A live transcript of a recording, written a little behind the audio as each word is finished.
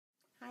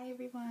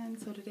everyone,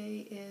 so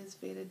today is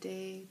Veda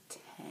day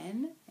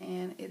 10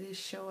 and it is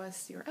show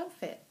us your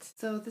outfit.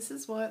 So this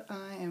is what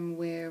I am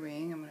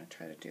wearing. I'm going to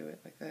try to do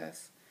it like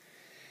this.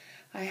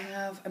 I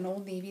have an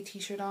Old Navy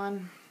t-shirt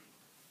on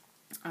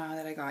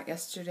that I got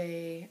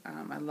yesterday.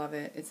 I love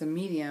it. It's a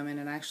medium and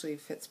it actually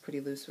fits pretty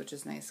loose, which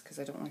is nice because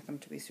I don't like them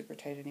to be super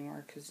tight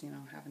anymore because, you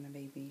know, having a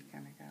baby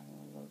kind of got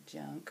a little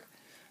junk.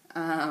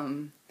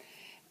 And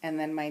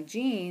then my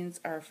jeans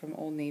are from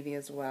Old Navy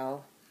as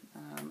well.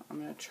 I'm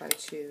going to try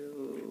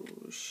to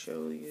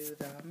show you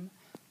them.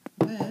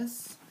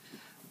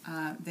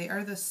 They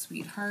are the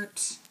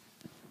Sweetheart.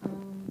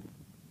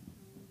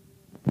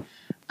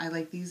 I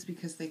like these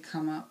because they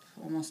come up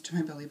almost to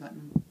my belly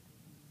button.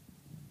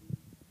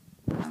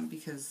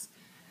 Because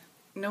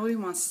nobody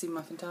wants to see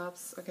muffin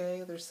tops,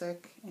 okay? They're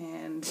sick,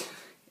 and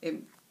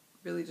it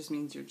really just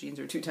means your jeans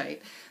are too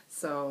tight.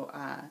 So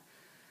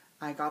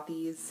I got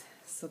these.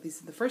 So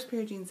these are the first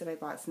pair of jeans that I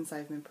bought since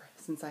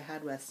I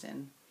had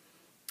Weston.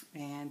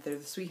 And they're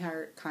the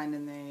Sweetheart kind,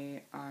 and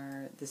they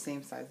are the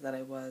same size that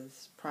I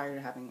was prior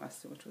to having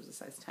Weston, which was a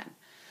size 10.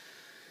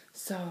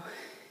 So,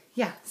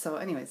 yeah. So,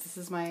 anyways, this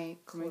is my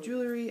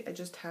jewelry. I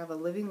just have a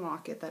living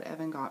locket that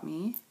Evan got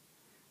me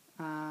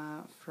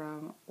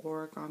from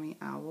Origami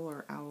Owl,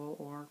 or Owl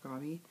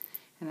Origami.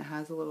 And it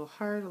has a little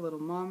heart, a little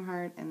mom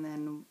heart, and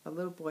then a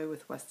little boy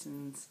with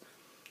Weston's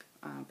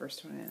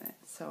birthstone in it.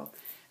 So,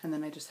 and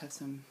then I just have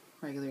some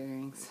regular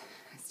earrings.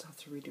 I still have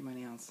to redo my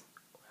nails.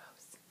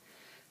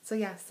 So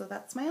yeah, so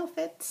that's my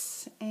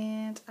outfit,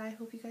 and I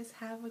hope you guys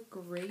have a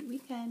great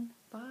weekend.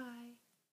 Bye!